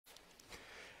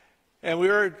And we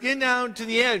were getting down to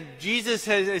the end. Jesus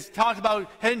has talked about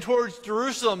heading towards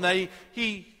Jerusalem, that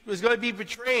he was going to be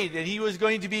betrayed, and he was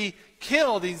going to be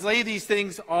killed. He's laid these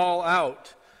things all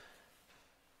out.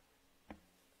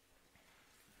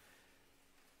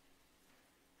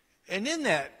 And in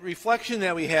that reflection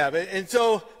that we have, and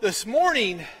so this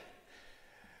morning,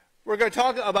 we're going to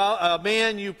talk about a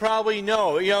man you probably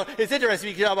know. It's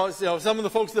interesting because about some of the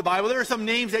folks in the Bible. There are some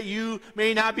names that you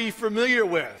may not be familiar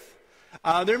with.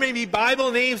 There may be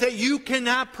Bible names that you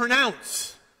cannot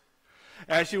pronounce.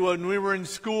 Actually, when we were in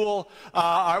school,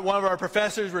 one of our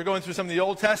professors were going through some of the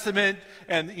Old Testament,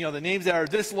 and the names that are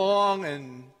this long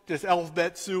and just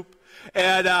alphabet soup.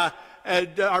 And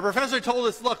our professor told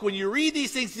us, look, when you read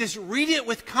these things, just read it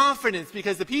with confidence,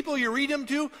 because the people you read them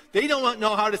to, they don't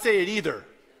know how to say it either.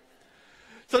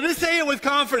 So just say it with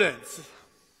confidence.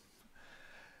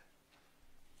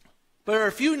 But there are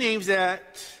a few names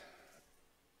that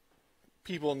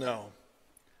people know.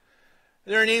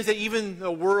 There are names that even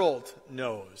the world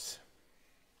knows.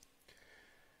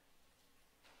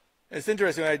 It's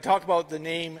interesting, when I talk about the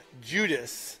name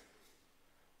Judas,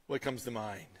 what comes to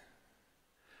mind?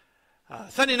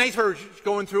 Sunday nights we're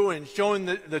going through and showing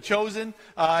the Chosen.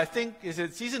 I think, is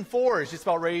it season 4 is just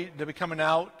about ready to be coming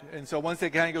out. And so once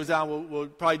that kind of goes on, we'll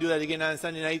probably do that again on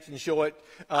Sunday nights and show it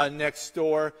next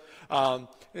door. And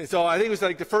so I think it was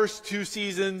like the first 2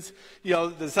 seasons,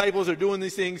 the disciples are doing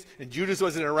these things and Judas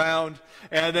wasn't around.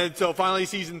 And then so finally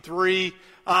season 3,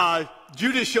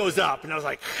 Judas shows up. And I was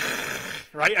like,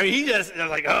 right? I mean, I was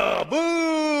like, oh,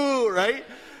 boo, right?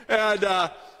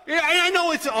 And, I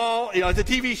know it's all, it's a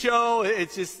TV show.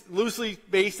 It's just loosely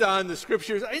based on the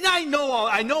scriptures. And I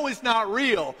know it's not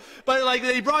real. But like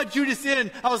they brought Judas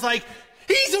in, I was like,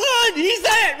 he's one, he's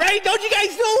that, right? Don't you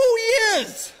guys know who he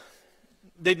is?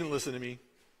 They didn't listen to me.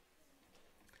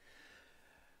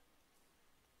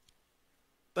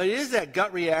 But it is that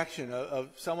gut reaction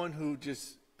of someone who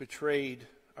just betrayed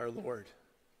our Lord.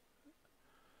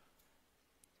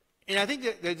 And I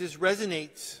think that just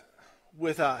resonates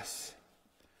with us.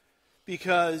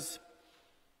 Because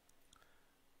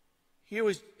here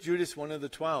was Judas, one of the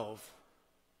 12,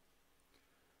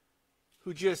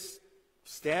 who just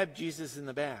stabbed Jesus in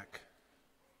the back.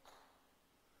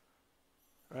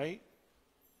 Right?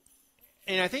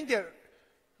 And I think that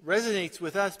resonates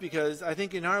with us because I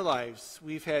think in our lives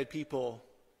we've had people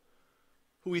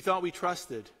who we thought we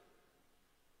trusted.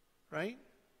 Right?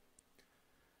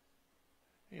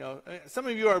 Some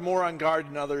of you are more on guard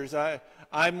than others.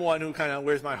 I'm one who kind of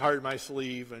wears my heart in my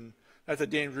sleeve, and that's a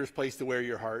dangerous place to wear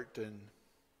your heart. And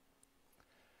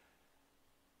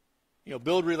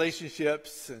build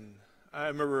relationships. And I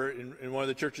remember in one of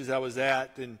the churches I was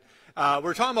at, and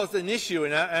we're talking about an issue,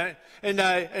 and I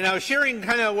was sharing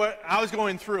kind of what I was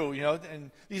going through.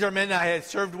 And these are men I had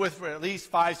served with for at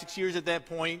least 5-6 years at that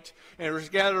point, and we were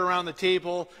gathered around the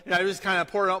table, and I just kind of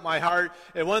poured out my heart.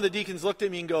 And one of the deacons looked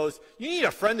at me and goes, "You need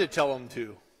a friend to tell them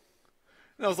to."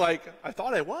 And I was like, I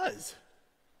thought I was.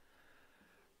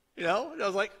 And I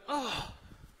was like, oh.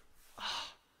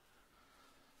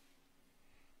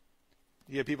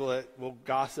 You have people that will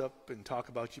gossip and talk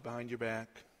about you behind your back.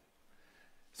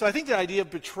 So I think the idea of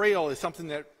betrayal is something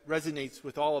that resonates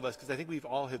with all of us because I think we've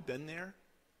all have been there.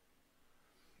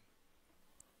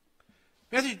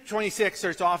 Matthew 26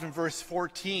 starts off in verse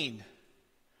 14.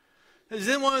 There's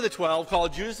then one of the 12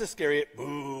 called Judas Iscariot,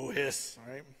 boo, hiss,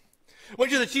 right?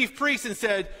 Went to the chief priests and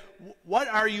said, "What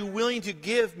are you willing to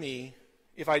give me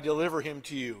if I deliver him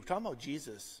to you?" Talking about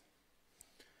Jesus.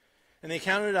 And they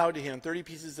counted out to him 30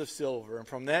 pieces of silver, and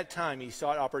from that time he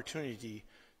sought opportunity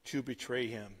to betray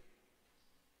him.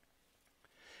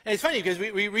 And it's funny because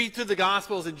we read through the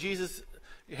Gospels and Jesus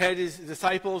had his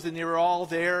disciples and they were all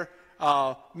there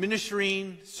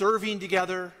ministering, serving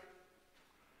together.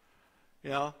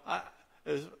 It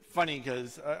was funny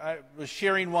because I was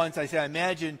sharing once, I said,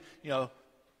 imagine,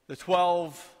 the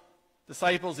 12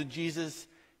 disciples and Jesus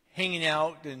hanging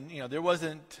out and, there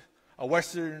wasn't a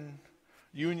Western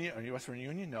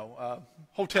Union? No.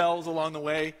 Hotels along the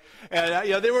way.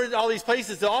 And, there were all these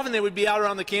places. So often they would be out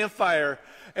around the campfire.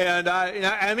 And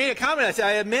I made a comment. I said,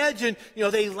 I imagine,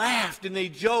 they laughed and they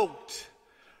joked.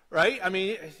 Right? I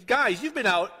mean, guys, you've been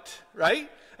out, right?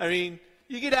 I mean,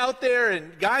 you get out there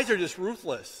and guys are just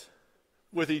ruthless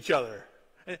with each other.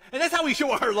 And that's how we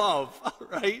show our love,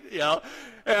 right?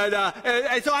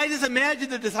 And so I just imagine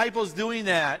the disciples doing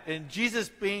that and Jesus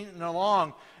being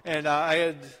along. And I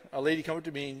had a lady come up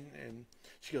to me and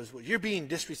she goes, "Well, you're being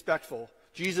disrespectful.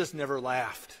 Jesus never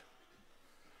laughed."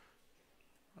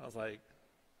 I was like,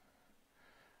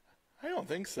 I don't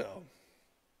think so.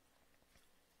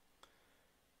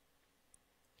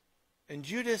 And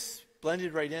Judas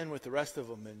blended right in with the rest of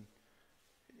them.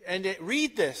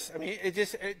 Read this. I mean,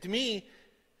 to me,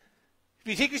 if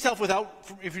you take yourself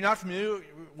if you're not familiar with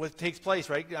what takes place,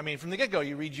 right? I mean, from the get-go,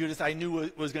 you read Judas, I knew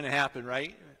what was going to happen,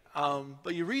 right?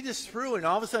 But you read this through, and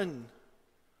all of a sudden,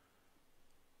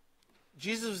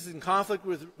 Jesus was in conflict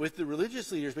with the religious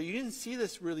leaders, but you didn't see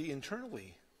this really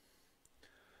internally.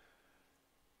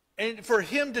 And for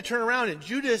him to turn around, and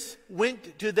Judas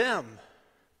went to them,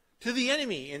 to the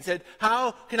enemy, and said,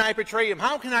 how can I betray him?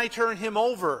 How can I turn him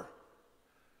over?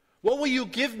 What will you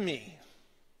give me?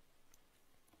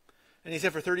 And he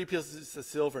said, for 30 pieces of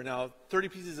silver. Now, 30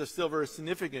 pieces of silver is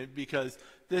significant because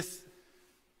this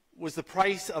was the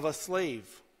price of a slave.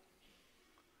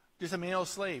 Just a male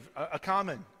slave, a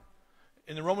common.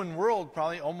 In the Roman world,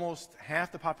 probably almost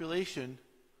half the population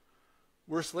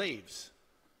were slaves.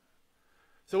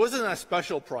 So it wasn't a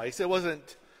special price. It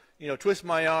wasn't, twist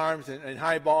my arms and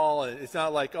highball. And it's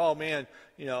not like, oh man,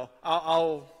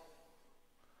 I'll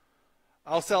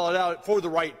sell it out for the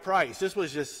right price. This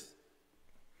was just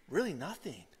really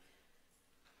nothing.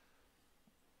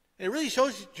 And it really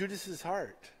shows Judas's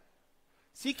heart.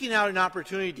 Seeking out an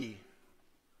opportunity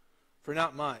for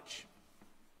not much.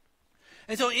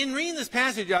 And so in reading this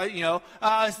passage,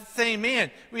 saying,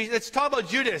 man, let's talk about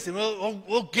Judas, and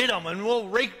we'll get him, and we'll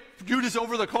rake Judas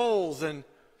over the coals. And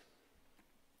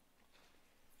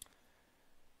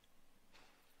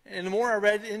the more I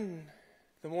read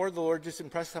the more the Lord just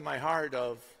impressed on my heart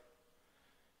of,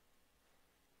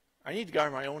 I need to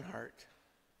guard my own heart.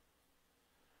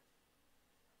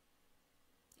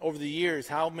 Over the years,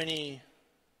 how many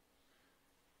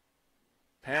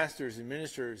pastors and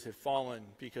ministers have fallen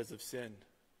because of sin?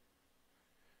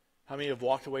 How many have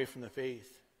walked away from the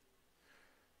faith?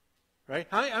 Right?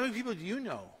 How many people do you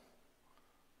know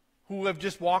who have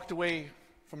just walked away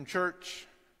from church?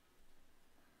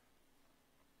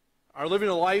 Are living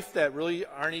a life that really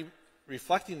aren't even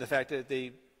reflecting the fact that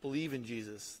they believe in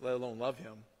Jesus, let alone love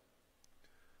him.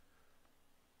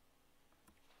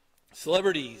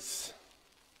 Celebrities,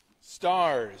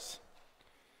 stars,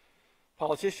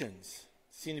 politicians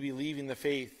seem to be leaving the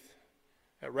faith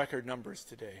at record numbers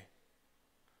today.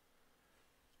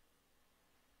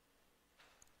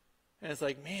 And it's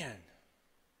like, man,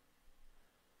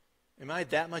 am I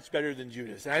that much better than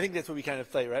Judas? And I think that's what we kind of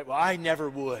play, right? Well, I never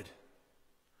would.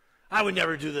 I would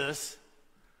never do this.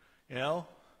 I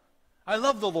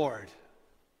love the Lord.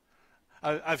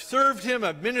 I've served him.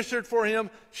 I've ministered for him.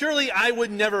 Surely I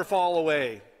would never fall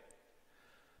away.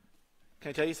 Can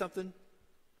I tell you something?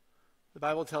 The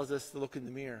Bible tells us to look in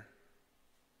the mirror.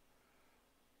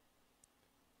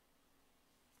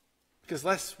 Because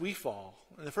lest we fall.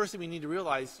 And the first thing we need to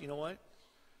realize, you know what?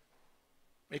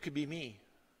 It could be me.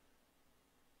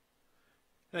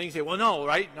 And you can say, well, no,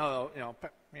 right? No,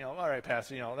 all right,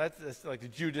 Pastor, that's like the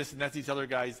Judas, and that's these other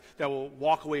guys that will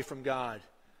walk away from God.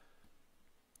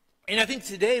 And I think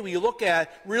today we look at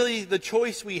really the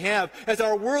choice we have as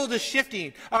our world is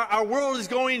shifting. Our world is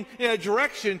going in a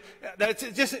direction that's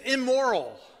just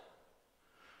immoral.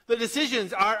 The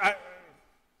decisions are I'm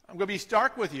going to be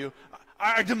stark with you,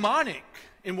 are demonic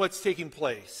in what's taking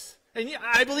place. And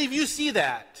I believe you see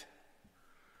that.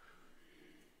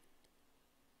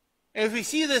 And if we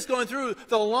see this going through,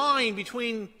 the line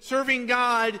between serving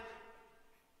God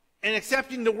and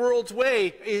accepting the world's way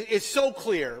is so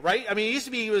clear, right? I mean,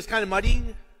 it was kind of muddy.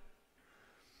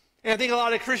 And I think a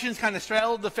lot of Christians kind of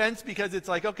straddled the fence because it's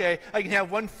like, okay, I can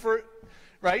have one foot,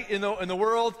 right, in the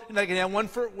world, and I can have one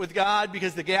foot with God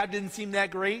because the gap didn't seem that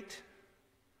great.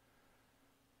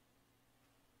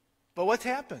 But what's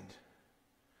happened?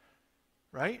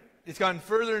 Right? It's gone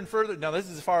further and further. Now, this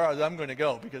is as far as I'm going to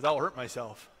go because I'll hurt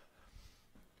myself.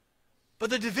 But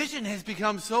the division has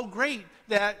become so great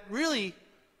that really,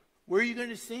 where are you going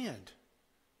to stand?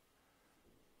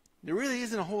 There really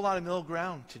isn't a whole lot of middle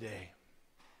ground today.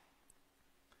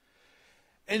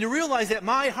 And to realize that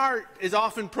my heart is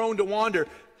often prone to wander.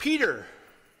 Peter,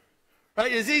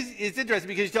 right? It's interesting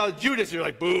because you tell Judas, you're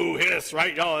like, boo, hiss,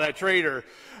 right? Oh, that traitor.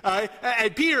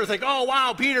 And Peter is like, oh,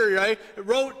 wow, Peter, right?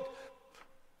 Wrote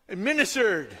and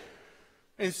ministered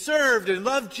and served and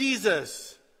loved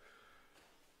Jesus.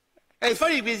 And it's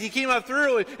funny because he came up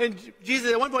through and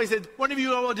Jesus at one point said, one of you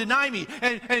will deny me.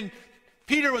 And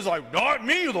Peter was like, not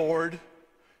me, Lord.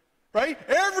 Right?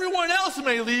 Everyone else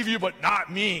may leave you, but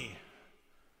not me.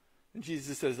 And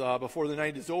Jesus says, before the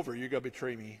night is over, you're going to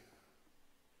betray me.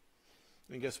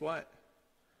 And guess what?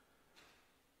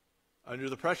 Under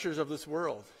the pressures of this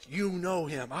world, you know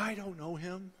him. I don't know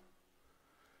him.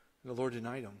 And the Lord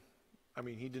denied him.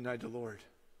 He denied the Lord.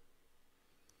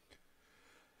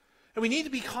 And we need to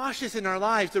be cautious in our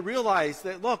lives to realize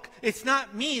that, look, it's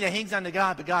not me that hangs on to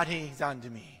God, but God hangs on to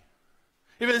me.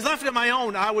 If it was left on my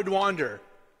own, I would wander.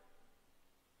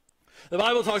 The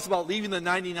Bible talks about leaving the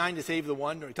 99 to save the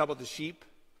one. We talk about the sheep.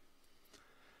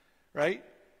 Right?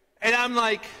 And I'm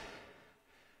like,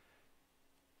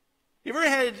 you ever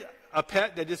had a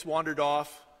pet that just wandered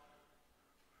off?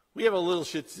 We have a little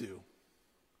Shih Tzu.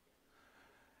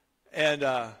 And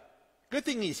good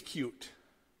thing he's cute,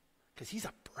 because he's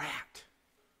a brat.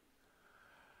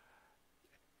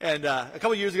 And a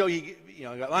couple of years ago, he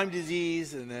got Lyme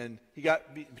disease, and then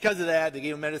because of that, they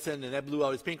gave him medicine, and that blew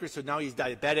out his pancreas, so now he's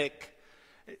diabetic.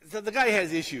 So the guy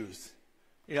has issues.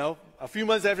 A few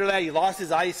months after that, he lost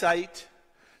his eyesight,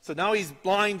 so now he's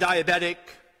blind, diabetic.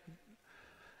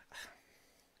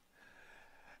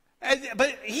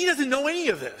 But he doesn't know any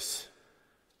of this.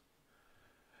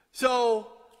 So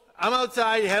I'm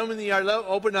outside, have him in the yard,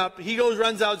 open up. He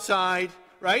runs outside,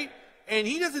 right? And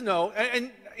he doesn't know.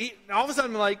 And all of a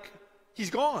sudden, I'm like, he's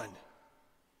gone.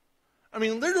 I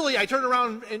mean, literally, I turn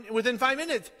around, and within 5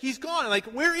 minutes, he's gone. I'm like,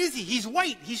 where is he? He's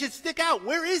white. He should stick out.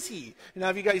 Where is he? And now,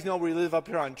 if you guys know, we live up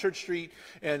here on Church Street,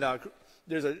 and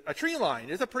there's a tree line.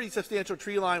 There's a pretty substantial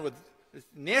tree line. It's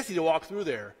nasty to walk through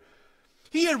there.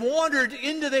 He had wandered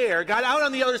into there, got out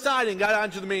on the other side, and got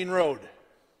onto the main road.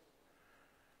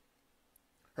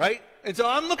 Right? And so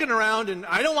I'm looking around, and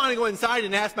I don't want to go inside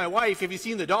and ask my wife, have you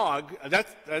seen the dog?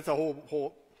 That's a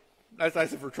whole that's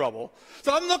asking for trouble.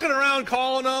 So I'm looking around,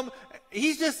 calling him.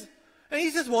 He's just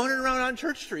wandering around on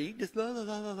Church Street, just la la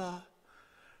la la la.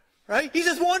 Right? He's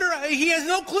just wandering. He has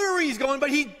no clue where he's going, but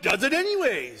he does it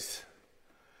anyways.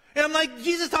 And I'm like,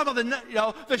 Jesus talking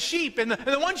about the sheep, and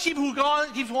the one sheep who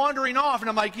keeps wandering off. And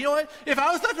I'm like, you know what? If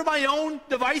I was left to my own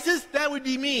devices, that would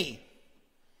be me.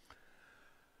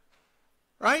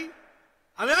 Right?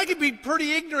 I mean, I could be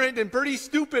pretty ignorant and pretty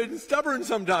stupid and stubborn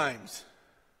sometimes.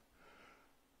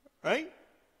 Right?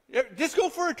 Just go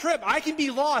for a trip. I can be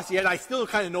lost, yet I still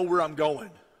kind of know where I'm going.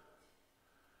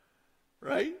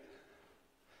 Right?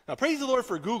 Now, praise the Lord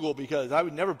for Google, because I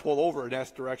would never pull over and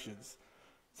ask directions.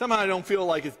 Somehow I don't feel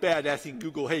like it's bad asking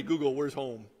Google, hey, Google, where's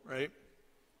home? Right?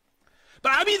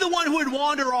 But I'd be the one who would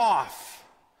wander off.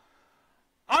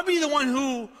 I'd be the one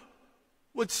who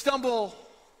would stumble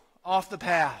off the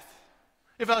path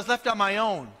if I was left on my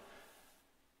own.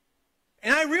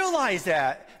 And I realize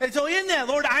that. And so in that,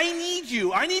 Lord, I need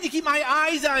you. I need to keep my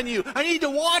eyes on you. I need to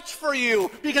watch for you,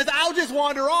 because I'll just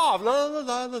wander off. La, la,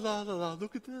 la, la, la, la, la.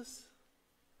 Look at this.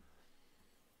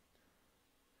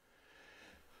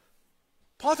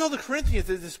 Paul told the Corinthians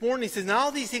this morning, he says, and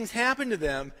all these things happened to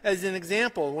them as an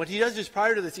example. And what he does just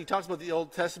prior to this, he talks about the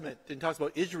Old Testament and talks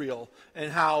about Israel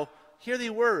and how here they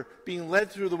were being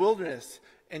led through the wilderness.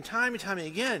 And time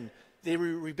again, they would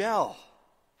rebel.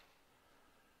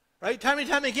 Right? Time and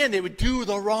time again, they would do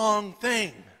the wrong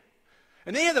thing.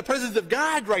 And they had the presence of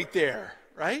God right there.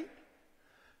 Right?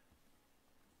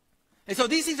 And so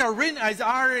these things are written as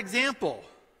our example,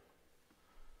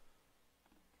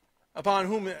 upon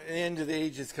whom the end of the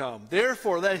age has come.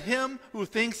 Therefore, let him who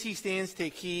thinks he stands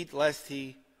take heed, lest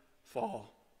he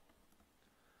fall.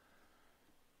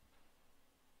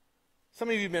 Some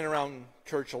of you have been around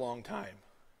church a long time.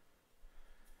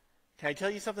 Can I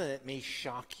tell you something that may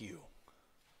shock you?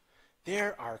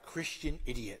 There are Christian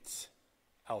idiots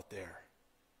out there.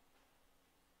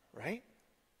 Right?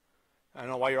 I don't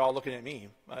know why you're all looking at me.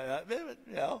 But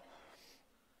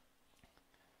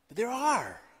there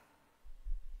are.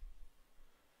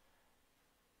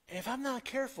 And if I'm not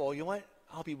careful, you know what?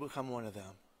 I'll become one of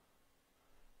them.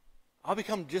 I'll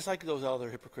become just like those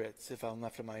other hypocrites if I'm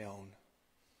left on my own.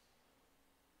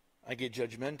 I get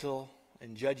judgmental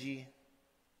and judgy.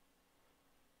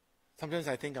 Sometimes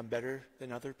I think I'm better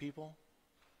than other people.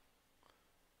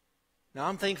 Now,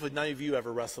 I'm thankful none of you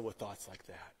ever wrestle with thoughts like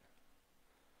that.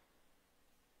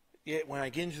 Yet when I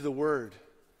get into the Word,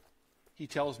 He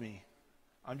tells me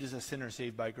I'm just a sinner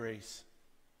saved by grace.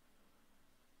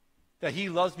 That He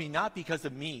loves me not because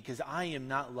of me, because I am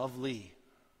not lovely.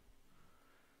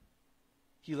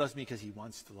 He loves me because He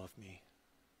wants to love me.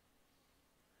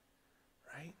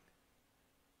 Right?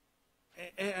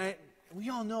 And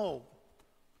we all know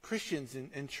Christians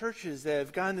and churches that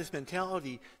have gotten this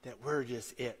mentality that we're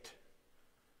just it.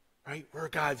 Right? We're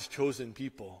God's chosen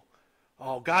people.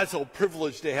 Oh, God's so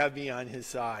privileged to have me on His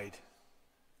side.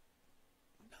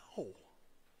 No.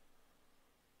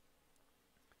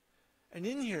 And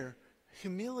in here,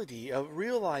 humility of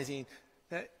realizing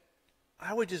that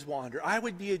I would just wander. I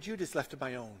would be a Judas left to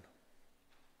my own.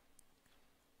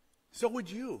 So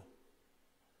would you.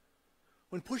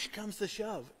 When push comes to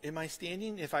shove, am I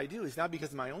standing? If I do, it's not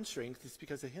because of my own strength, it's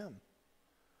because of Him.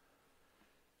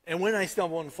 And when I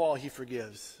stumble and fall, he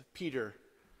forgives. Peter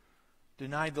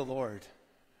denied the Lord.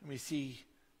 And we see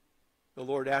the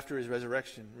Lord, after his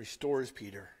resurrection, restores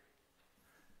Peter.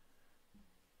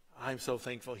 I'm so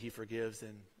thankful he forgives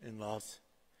and loves.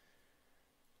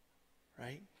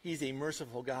 Right? He's a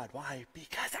merciful God. Why?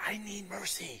 Because I need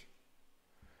mercy.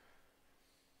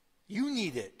 You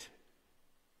need it.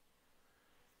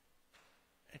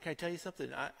 And can I tell you something?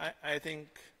 I think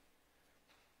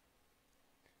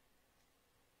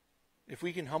if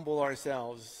we can humble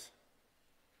ourselves,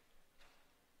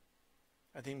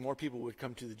 I think more people would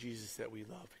come to the Jesus that we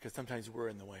love, because sometimes we're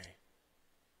in the way.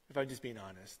 If I'm just being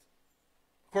honest.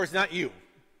 Of course, not you.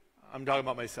 I'm talking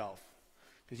about myself,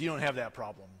 because you don't have that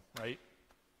problem, right?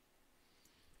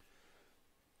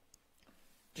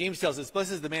 James tells us,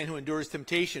 blessed is the man who endures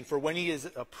temptation, for when he is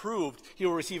approved, he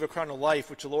will receive a crown of life,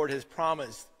 which the Lord has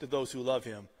promised to those who love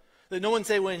him. Let no one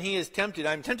say when he is tempted,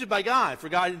 I'm tempted by God, for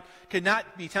God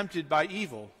cannot be tempted by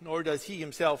evil, nor does he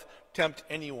himself tempt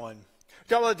anyone. We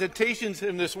talk about temptations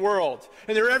in this world,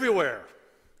 and they're everywhere.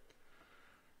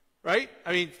 Right?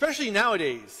 I mean, especially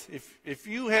nowadays. If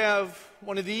you have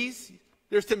one of these,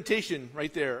 there's temptation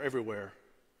right there everywhere.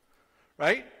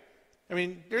 Right? I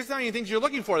mean, there's not any things you're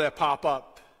looking for that pop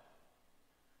up.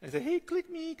 And say, hey, click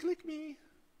me, click me.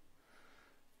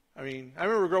 I mean, I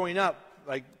remember growing up,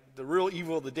 like, the real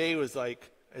evil of the day was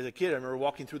like, as a kid, I remember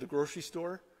walking through the grocery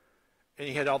store, and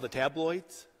you had all the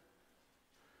tabloids.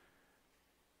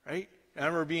 Right? And I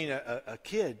remember being a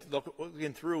kid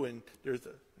looking through, and there's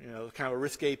kind of a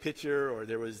risque picture, or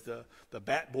there was the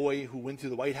bat boy who went to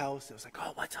the White House. It was like,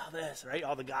 oh, what's all this, right?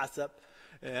 All the gossip.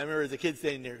 And I remember as a kid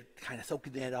sitting there kind of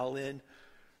soaking that all in,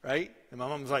 right? And my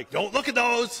mom was like, don't look at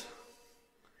those.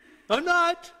 I'm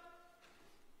not.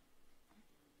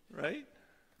 Right?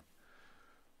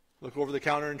 Look over the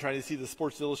counter and try to see the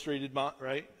Sports Illustrated,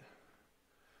 right?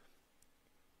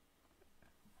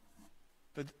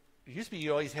 But it used to be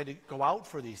you always had to go out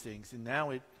for these things, and now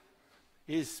it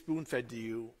is spoon-fed to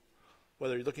you,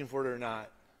 whether you're looking for it or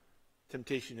not.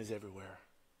 Temptation is everywhere.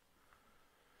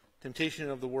 Temptation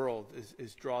of the world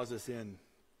draws us in.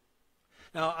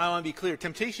 Now, I want to be clear.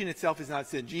 Temptation itself is not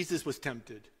sin. Jesus was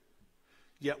tempted,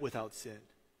 yet without sin.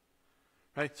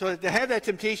 Right? So to have that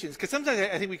temptation, because sometimes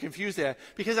I think we confuse that,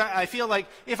 because I feel like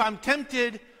if I'm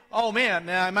tempted, oh man,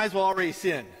 I might as well already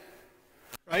sin.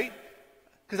 Right?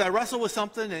 Because I wrestle with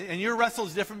something, and your wrestle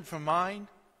is different from mine.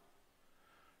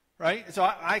 Right? So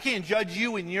I can't judge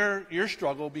you in your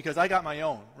struggle because I got my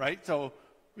own. Right? So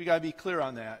we got to be clear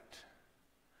on that.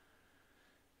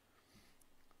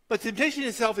 But temptation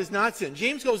itself is not sin.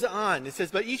 James goes on. It says,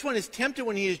 but each one is tempted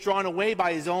when he is drawn away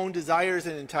by his own desires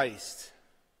and enticed.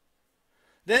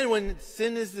 Then when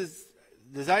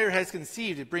desire has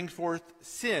conceived, it brings forth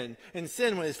sin. And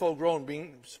sin, when it's full grown,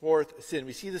 brings forth sin.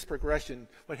 We see this progression.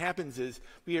 What happens is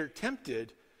we are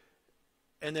tempted,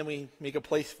 and then we make a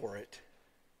place for it.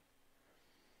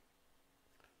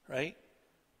 Right?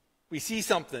 We see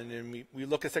something, and we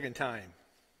look a second time.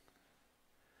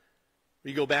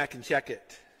 We go back and check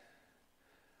it.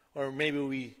 Or maybe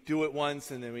we do it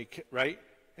once and then right?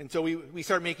 And so we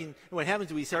start making, what happens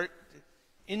is we start,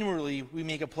 inwardly, we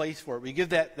make a place for it. We give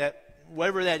that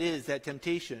whatever that is, that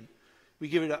temptation, we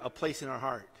give it a place in our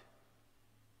heart.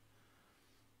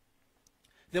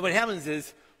 Then what happens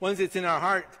is, once it's in our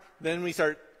heart, then we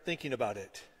start thinking about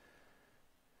it.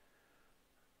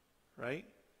 Right?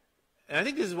 And I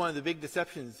think this is one of the big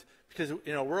deceptions, because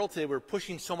in our world today, we're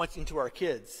pushing so much into our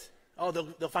kids. Oh,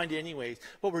 they'll find it anyways.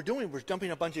 What we're doing, we're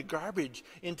dumping a bunch of garbage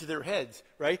into their heads,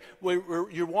 right?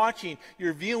 You're watching,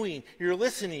 you're viewing, you're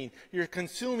listening, you're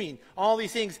consuming all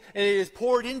these things, and it is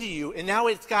poured into you, and now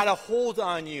it's got a hold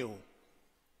on you.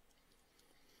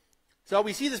 So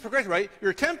we see this progression, right?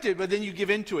 You're tempted, but then you give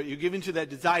into it. You give into that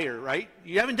desire, right?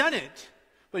 You haven't done it,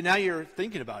 but now you're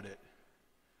thinking about it.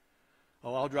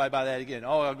 Oh, I'll drive by that again.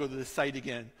 Oh, I'll go to this site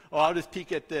again. Oh, I'll just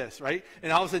peek at this, right?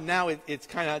 And all of a sudden now it's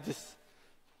kind of just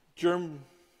germ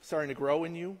starting to grow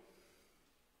in you.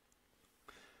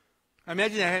 I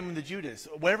imagine that happened to Judas.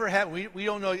 Whatever happened, we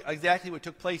don't know exactly what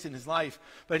took place in his life,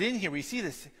 but in here we see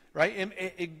this, right?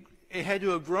 It had to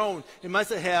have grown. It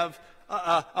must have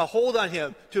a hold on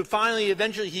him to finally,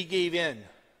 eventually he gave in.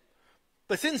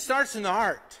 But sin starts in the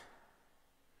heart.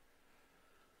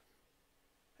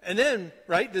 And then,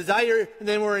 right, desire, and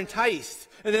then we're enticed.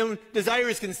 And then desire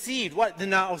is conceived. What?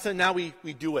 Then now, all of a sudden, now we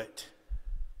do it.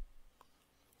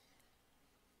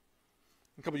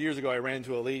 A couple of years ago, I ran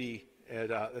into a lady at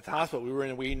the hospital. We were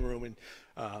in a waiting room,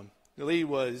 and the lady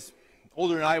was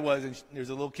older than I was, and there was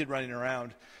a little kid running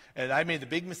around. And I made the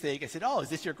big mistake. I said, oh, is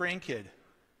this your grandkid?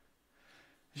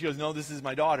 She goes, no, this is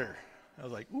my daughter. I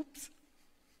was like, oops.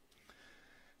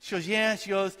 She goes, yeah. She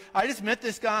goes, I just met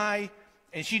this guy,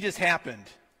 and she just happened.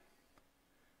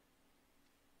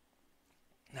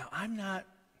 Now, I'm not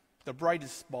the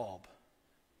brightest bulb,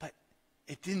 but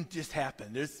it didn't just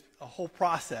happen. There's a whole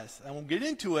process. I won't get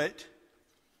into it,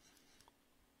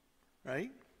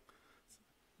 right?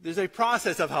 There's a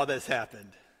process of how this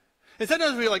happened. And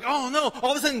sometimes we're like, oh no,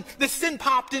 all of a sudden this sin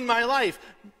popped in my life.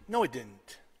 No, it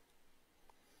didn't.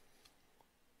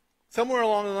 Somewhere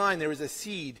along the line there was a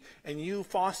seed, and you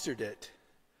fostered it,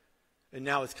 and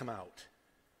now it's come out.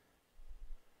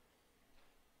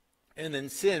 And then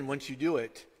sin, once you do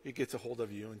it, it gets a hold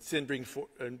of you. And sin brings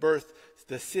and birth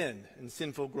the sin, and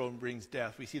sinful growth brings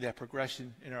death. We see that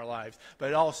progression in our lives. But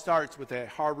it all starts with that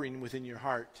harboring within your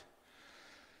heart.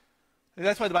 And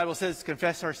that's why the Bible says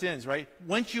confess our sins, right?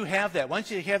 Once you have that,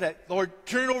 Lord,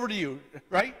 turn it over to you,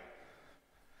 right?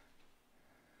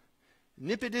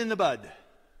 Nip it in the bud.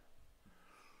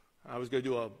 I was going to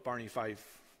do a Barney Fife,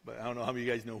 but I don't know how many of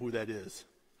you guys know who that is.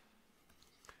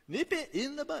 Nip it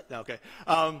in the bud. Okay.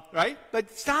 Right?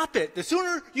 But stop it. The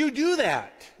sooner you do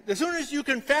that, the sooner you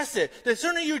confess it, the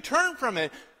sooner you turn from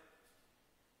it,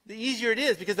 the easier it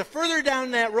is. Because the further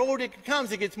down that road it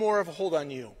comes, it gets more of a hold on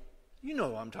you. You know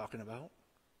what I'm talking about.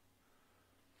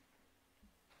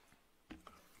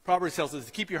 Proverbs tells us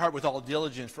to keep your heart with all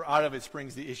diligence, for out of it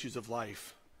springs the issues of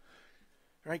life.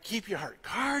 Right? Keep your heart.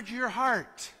 Guard your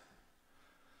heart.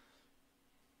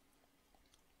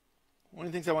 One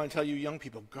of the things I want to tell you young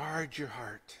people, guard your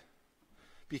heart.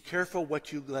 Be careful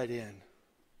what you let in.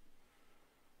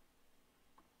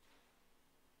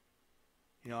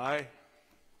 You know, I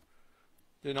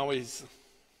didn't always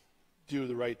do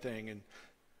the right thing. And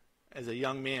as a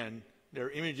young man, there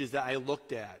are images that I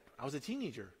looked at. I was a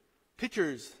teenager.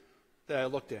 Pictures that I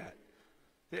looked at.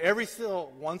 Every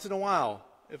still, once in a while,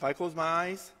 if I close my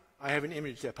eyes, I have an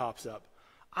image that pops up.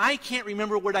 I can't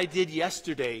remember what I did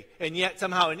yesterday, and yet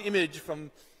somehow an image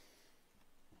from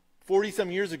 40-some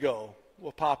years ago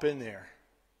will pop in there.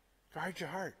 Guard your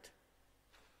heart.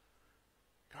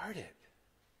 Guard it.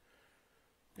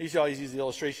 I used to always use the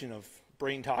illustration of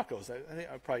brain tacos. I think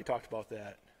I probably talked about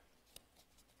that.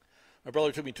 My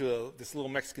brother took me to this little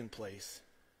Mexican place.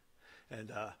 And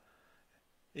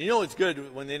you know it's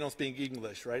good when they don't speak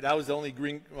English, right? I was the only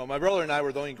my brother and I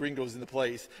were the only gringos in the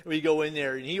place. And we go in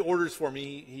there, and he orders for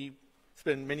me. He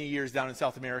spent many years down in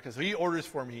South America, so he orders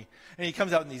for me. And he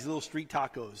comes out in these little street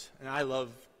tacos. And I love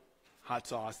hot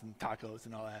sauce and tacos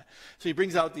and all that. So he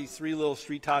brings out these 3 little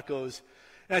street tacos.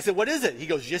 And I said, what is it? He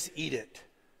goes, just eat it.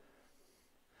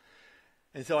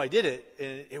 And so I did it,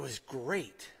 and it was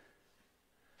great.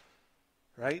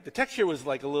 Right? The texture was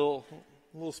like a little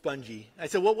spongy. I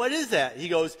said, well, what is that? He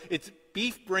goes, it's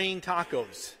beef brain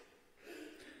tacos.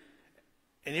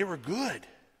 And they were good.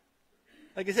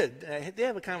 Like I said, they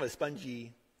have a kind of a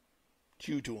spongy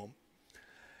chew to them.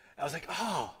 I was like,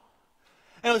 oh.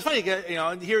 And it was funny, you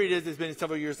know, here it is, it's been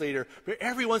several years later, but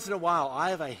every once in a while, I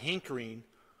have a hankering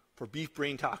for beef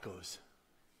brain tacos.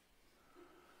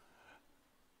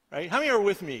 Right? How many are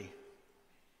with me?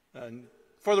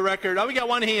 For the record, we got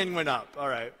one hand went up. All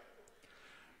right.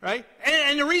 Right?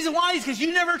 And the reason why is because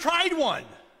you never tried one.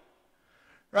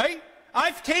 Right?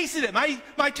 I've tasted it.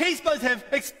 My taste buds have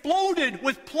exploded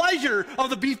with pleasure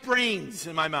of the beef brains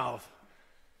in my mouth.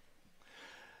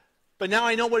 But now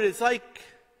I know what it's like.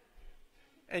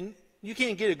 And you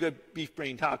can't get a good beef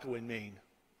brain taco in Maine.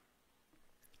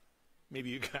 Maybe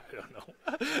you can, I don't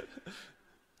know.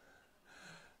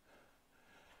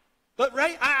 But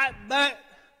right, but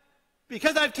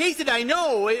because I've tasted, I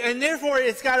know, and therefore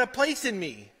it's got a place in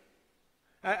me.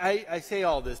 I say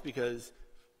all this because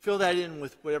fill that in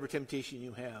with whatever temptation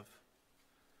you have.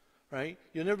 Right?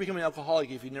 You'll never become an alcoholic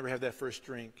if you never have that first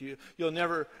drink. You'll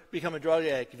never become a drug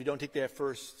addict if you don't take that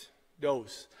first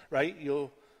dose. Right?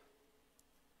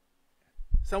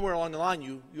 Somewhere along the line,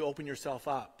 you open yourself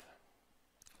up.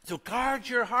 So guard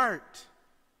your heart.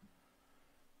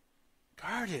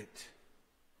 Guard it.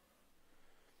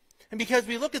 And because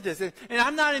we look at this, and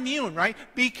I'm not immune, right?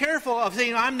 Be careful of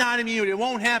saying, I'm not immune. It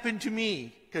won't happen to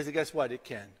me. Because guess what? It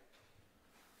can.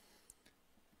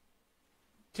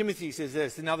 Timothy says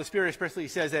this, and now the Spirit expressly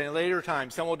says that in later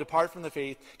times some will depart from the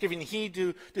faith, giving heed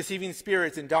to deceiving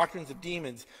spirits and doctrines of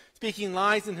demons, speaking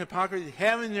lies and hypocrisy,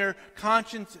 having their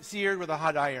conscience seared with a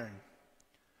hot iron.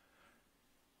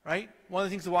 Right? One of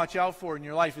the things to watch out for in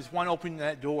your life is one, opening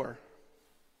that door.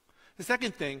 The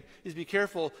second thing is be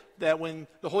careful that when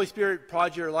the Holy Spirit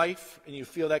prods your life and you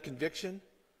feel that conviction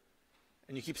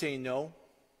and you keep saying no,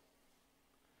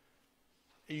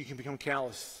 you can become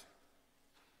callous.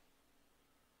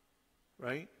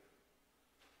 Right?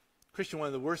 Christian, one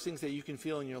of the worst things that you can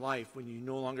feel in your life when you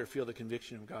no longer feel the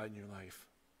conviction of God in your life.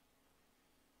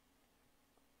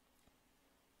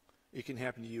 it can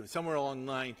happen to you. And somewhere along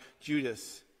the line,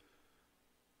 Judas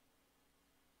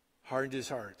hardened his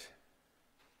heart.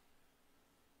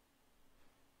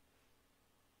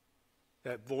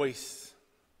 That voice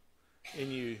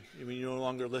in you, when you no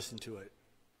longer listen to it.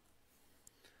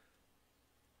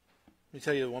 Let me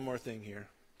tell you one more thing here.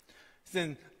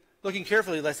 Then, looking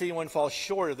carefully, lest anyone fall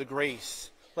short of the grace,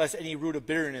 lest any root of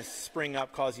bitterness spring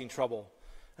up, causing trouble.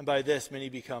 And by this, many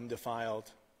become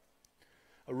defiled.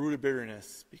 A root of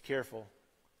bitterness. Be careful.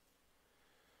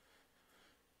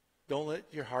 Don't let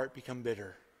your heart become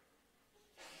bitter.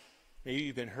 Maybe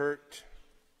you've been hurt.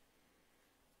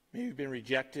 Maybe you've been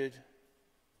rejected.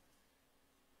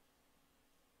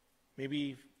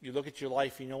 Maybe you look at your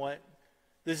life, you know what?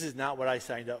 This is not what I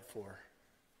signed up for.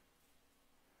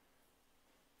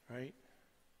 Right?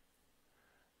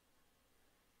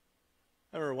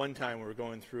 I remember one time we were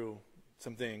going through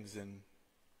some things, and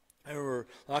I remember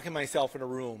locking myself in a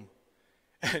room,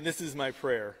 and this is my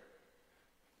prayer,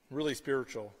 really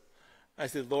spiritual. I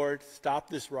said, Lord, stop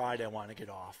this ride, I want to get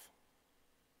off.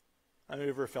 Have you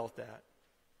ever felt that?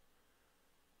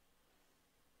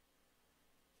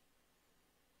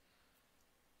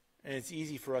 And it's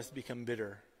easy for us to become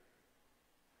bitter.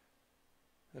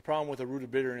 The problem with a root of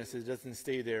bitterness is it doesn't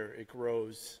stay there. It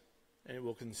grows, and it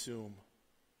will consume.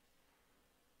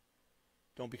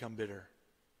 Don't become bitter.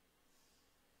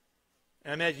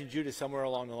 And I imagine Judas somewhere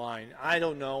along the line. I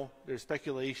don't know. There's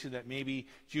speculation that maybe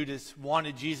Judas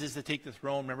wanted Jesus to take the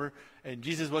throne, remember? And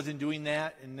Jesus wasn't doing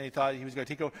that, and they thought he was going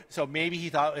to take over. So maybe he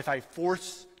thought, if I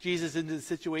force Jesus into the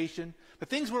situation. But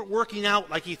things weren't working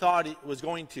out like he thought it was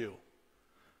going to.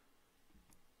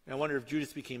 And I wonder if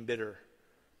Judas became bitter.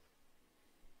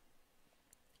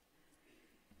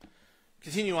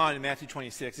 Continue on in Matthew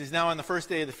 26. It is now on the first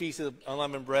day of the Feast of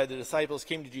Unleavened Bread, the disciples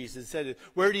came to Jesus and said,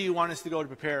 where do you want us to go to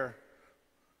prepare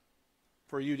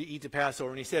for you to eat the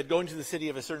Passover? And he said, go into the city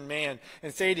of a certain man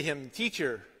and say to him,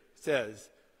 Teacher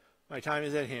says, my time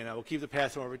is at hand. I will keep the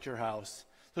Passover at your house.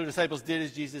 So the disciples did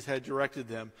as Jesus had directed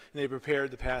them, and they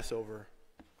prepared the Passover.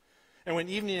 And when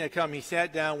evening had come, he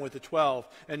sat down with the 12,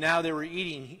 and now they were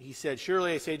eating. He said,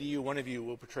 surely I say to you, one of you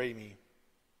will betray me.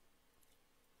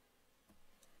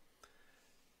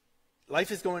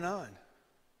 Life is going on.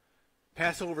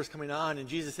 Passover is coming on, and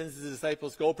Jesus sends his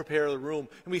disciples, go prepare the room.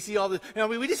 And we see all this.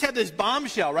 We just have this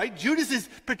bombshell, right? Judas is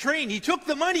betraying. He took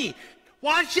the money.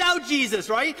 Watch out, Jesus,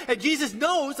 right? And Jesus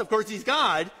knows, of course, he's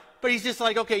God, but he's just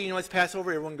like, okay, it's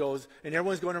Passover. Everyone goes, and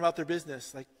everyone's going about their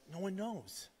business. Like, no one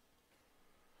knows.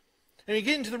 And he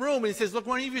get into the room, and he says, look,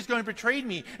 one of you is going to betray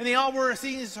me. And they all were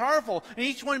seeing sorrowful. And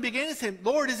each one began to say,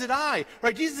 Lord, is it I?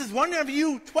 Right? Jesus says, one of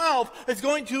you, 12, is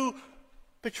going to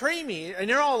betray me. And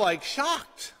they're all like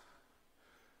shocked.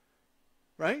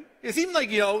 Right? It seemed like,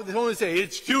 they want to say,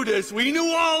 it's Judas. We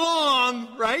knew all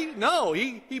along. Right? No,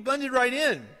 he blended right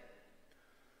in.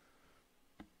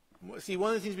 See, one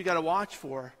of the things we got to watch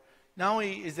for, not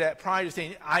only is that pride of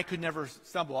saying, I could never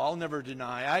stumble, I'll never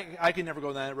deny, I could never go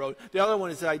down that road. The other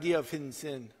one is the idea of hidden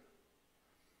sin.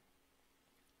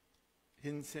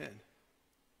 Hidden sin.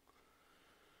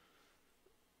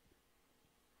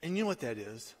 And you know what that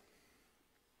is?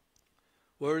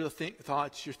 What are the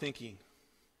thoughts you're thinking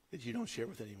that you don't share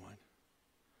with anyone?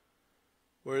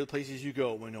 Where are the places you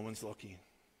go when no one's looking?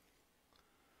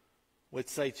 What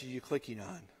sites are you clicking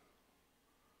on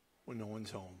when no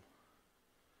one's home?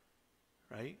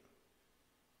 Right?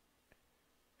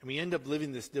 And we end up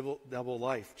living this double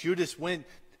life. Judas went,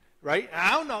 right?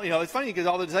 I don't know, it's funny because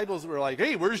all the disciples were like,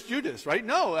 hey, where's Judas? Right?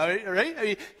 No,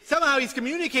 right? Somehow he's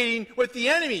communicating with the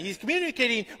enemy. He's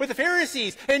communicating with the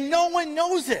Pharisees, and no one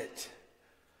knows it.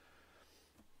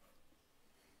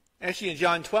 Actually, in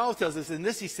John 12 tells us, in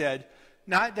this he said,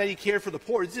 not that he cared for the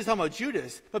poor. This is talking about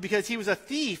Judas, but because he was a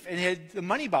thief and had the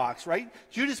money box, right?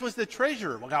 Judas was the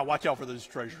treasurer. Well, God, watch out for those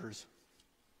treasurers.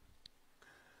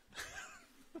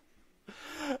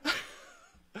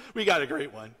 We got a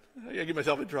great one. I get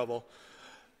myself in trouble.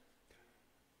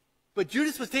 But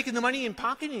Judas was taking the money and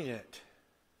pocketing it.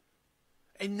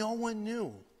 And no one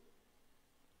knew.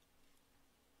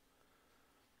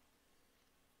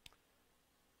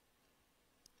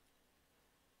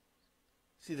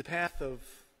 See, the path of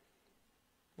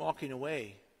walking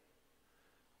away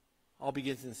all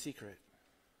begins in secret.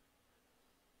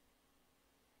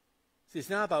 See, it's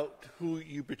not about who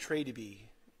you betray to be.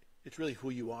 It's really who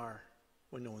you are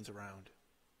when no one's around.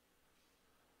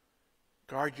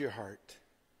 Guard your heart.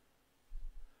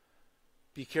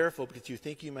 Be careful because you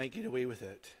think you might get away with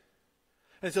it.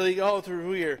 And so they go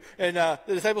through here. And the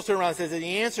disciples turn around and says, and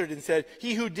he answered and said,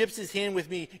 he who dips his hand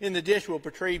with me in the dish will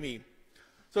betray me.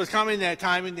 So it's coming that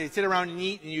time, and they sit around and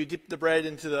eat, and you dip the bread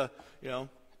into the,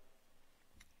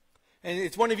 And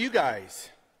it's one of you guys.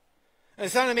 And the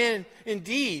Son of Man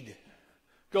indeed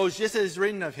goes just as is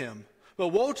written of him. But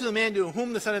woe to the man to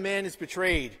whom the Son of Man is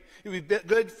betrayed. It would be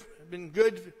been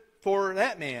good for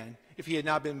that man if he had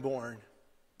not been born.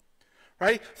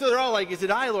 Right? So they're all like, is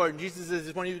it I, Lord? And Jesus says,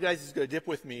 is one of you guys is going to dip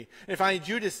with me. And finally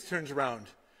Judas turns around.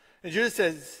 And Judas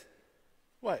says,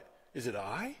 what? Is it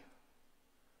I?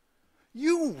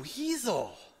 You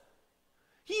weasel.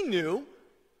 He knew.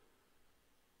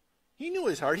 He knew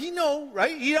his heart. He knew,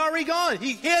 right? He'd already gone.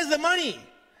 He has the money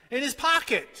in his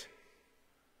pocket.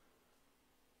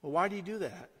 Well, why did he do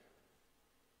that?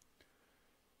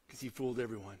 Because he fooled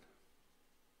everyone.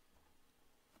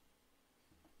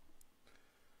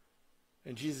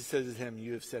 And Jesus says to him,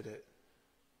 you have said it.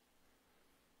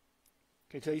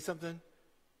 Can I tell you something?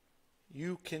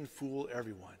 You can fool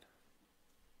everyone,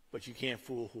 but you can't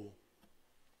fool who?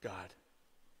 God.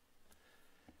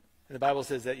 And the Bible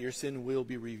says that your sin will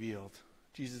be revealed.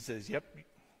 Jesus says, yep.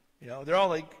 They're all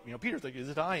like, Peter's like, is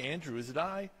it I? Andrew, is it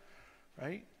I?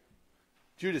 Right?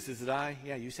 Judas, is it I?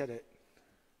 Yeah, you said it.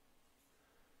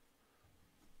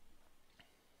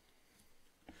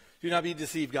 Do not be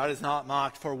deceived. God is not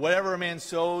mocked. For whatever a man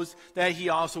sows, that he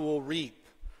also will reap.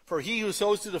 For he who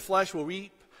sows to the flesh will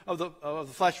reap of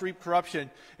the flesh reap corruption,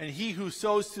 and he who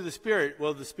sows to the Spirit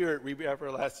will the Spirit reap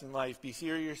everlasting life. Be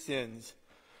serious, your sins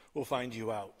will find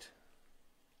you out.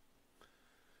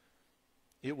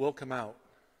 It will come out.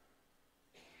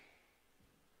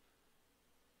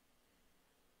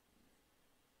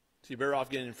 So you're better off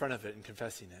getting in front of it and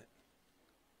confessing it.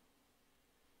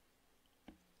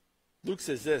 Luke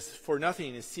says this, for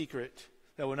nothing is secret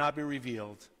that will not be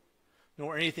revealed,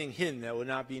 nor anything hidden that will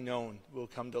not be known will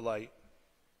come to light.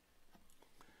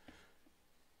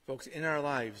 Folks, in our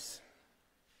lives,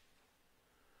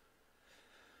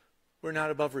 we're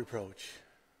not above reproach.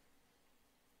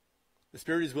 The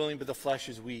spirit is willing, but the flesh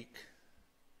is weak.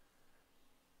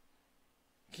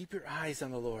 Keep your eyes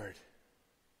on the Lord.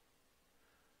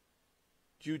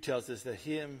 Jude tells us that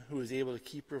him who is able to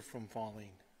keep her from falling.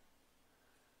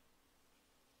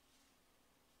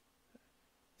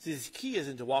 See, the key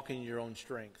isn't to walk in your own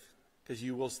strength, because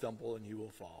you will stumble and you will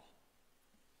fall.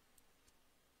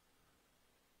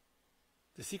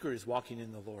 The secret is walking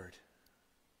in the Lord.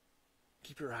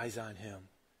 Keep your eyes on him.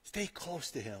 Stay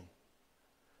close to him.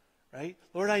 Right?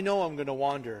 Lord, I know I'm going to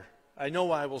wander. I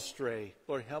know I will stray.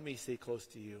 Lord, help me stay close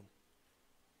to you.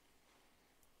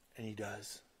 And he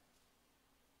does.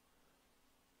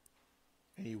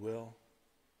 And he will.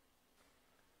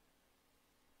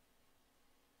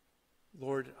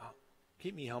 Lord,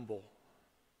 keep me humble.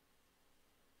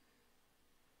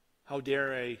 How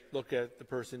dare I look at the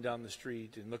person down the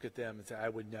street and look at them and say, I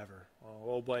would never.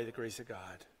 Oh, by the grace of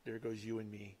God, there goes you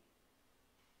and me.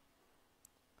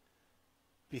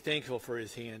 Be thankful for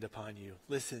his hand upon you.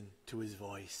 Listen to his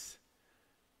voice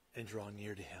and draw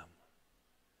near to him.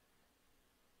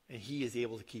 And he is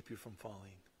able to keep you from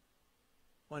falling.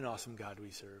 What an awesome God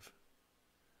we serve.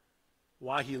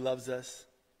 Why he loves us,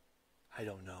 I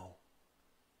don't know.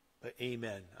 But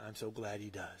amen. I'm so glad he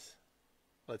does.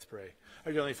 Let's pray.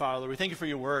 Our Heavenly Father, Lord, we thank you for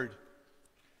your word.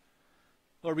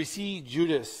 Lord, we see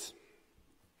Judas,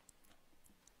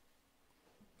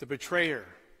 the betrayer,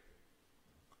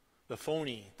 the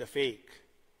phony, the fake.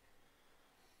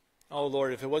 Oh,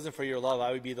 Lord, if it wasn't for your love,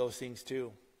 I would be those things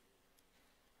too.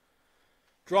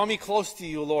 Draw me close to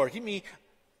you, Lord. Keep me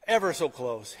ever so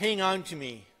close. Hang on to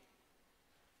me.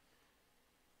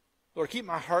 Lord, keep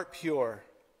my heart pure.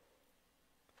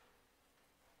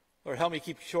 Lord, help me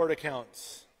keep short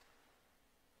accounts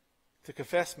to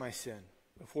confess my sin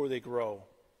before they grow.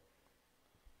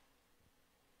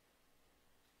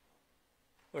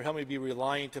 Lord, help me be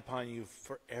reliant upon you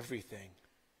for everything.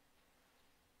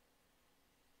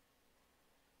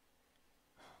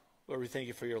 Lord, we thank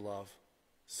you for your love.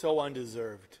 So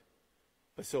undeserved,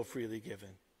 but so freely given.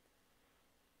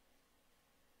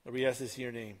 Lord, we ask this in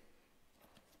your name.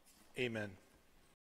 Amen.